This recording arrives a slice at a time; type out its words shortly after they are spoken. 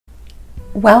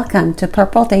Welcome to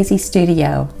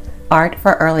PurpleDaisyStudio, Art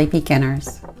for Early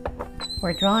Beginners.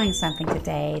 We're drawing something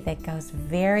today that goes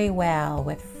very well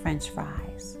with French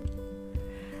fries.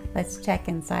 Let's check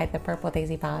inside the Purple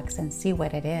Daisy box and see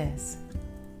what it is.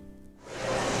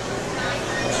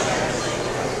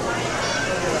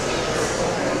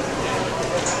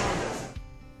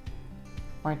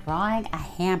 We're drawing a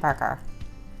hamburger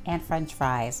and French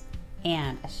fries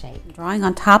and a shape. Drawing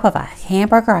on top of a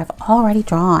hamburger I've already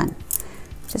drawn.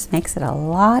 Just makes it a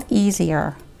lot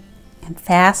easier and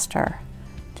faster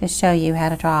to show you how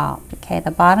to draw. Okay, the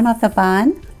bottom of the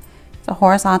bun is a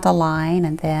horizontal line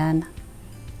and then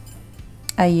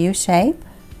a U shape.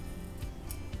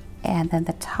 And then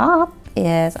the top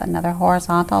is another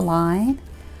horizontal line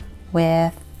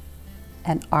with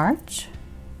an arch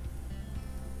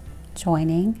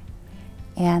joining,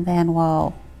 and then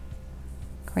we'll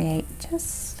create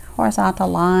just horizontal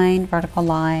line, vertical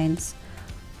lines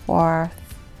for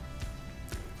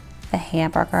the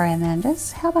hamburger, and then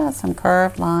just how about some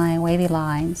curved line, wavy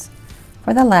lines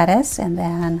for the lettuce, and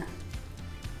then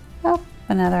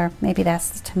another, maybe that's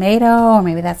the tomato, or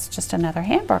maybe that's just another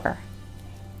hamburger.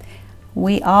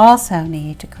 We also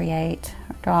need to create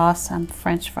or draw some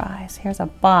French fries. Here's a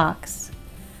box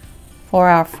for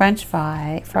our French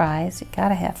fries. You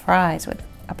gotta have fries with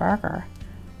a burger.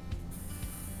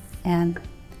 And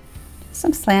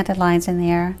some slanted lines in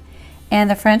there. And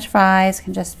the French fries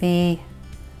can just be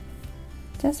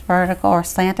just vertical or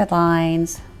slanted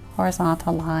lines,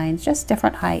 horizontal lines, just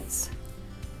different heights.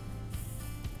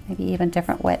 Maybe even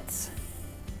different widths.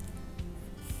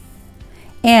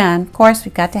 And of course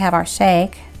we've got to have our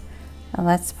shake. So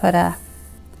let's put a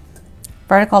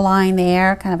vertical line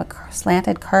there, kind of a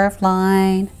slanted curved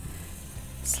line,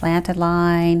 slanted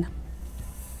line,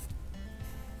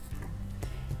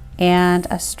 and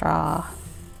a straw.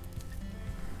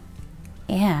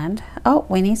 And, oh,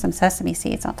 we need some sesame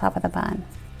seeds on top of the bun.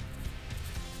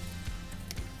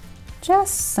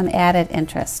 Just some added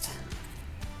interest.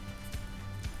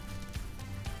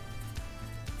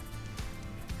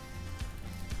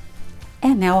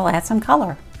 And now we'll add some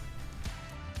color.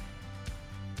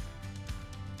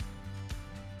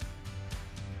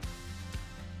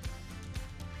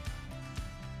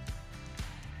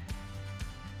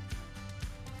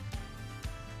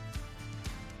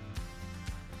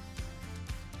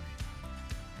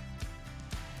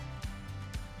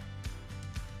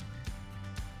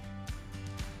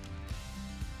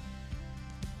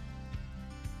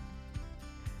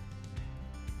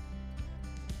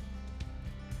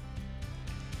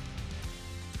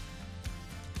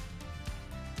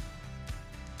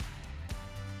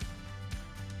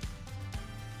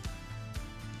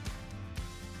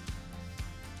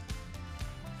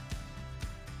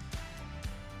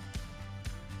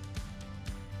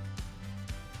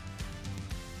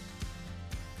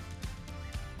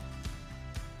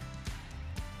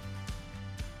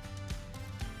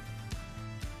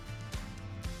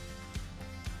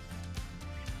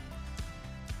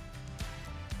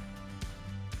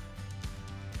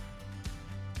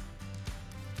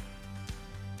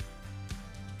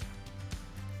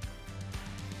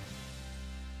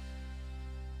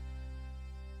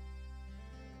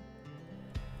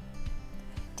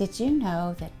 Did you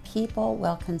know that people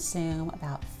will consume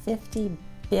about 50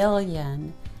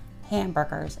 billion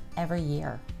hamburgers every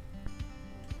year?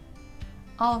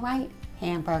 I'll write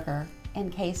hamburger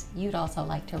in case you'd also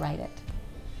like to write it.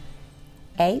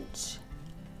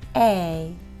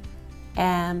 H-A-M-B-U-R-G-E-R.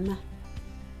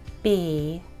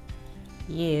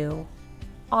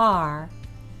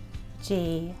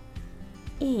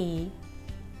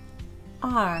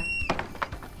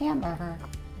 Hamburger.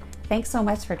 Thanks so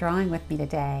much for drawing with me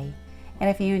today. And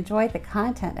if you enjoyed the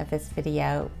content of this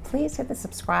video, please hit the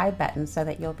subscribe button so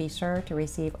that you'll be sure to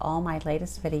receive all my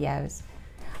latest videos.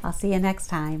 I'll see you next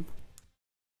time.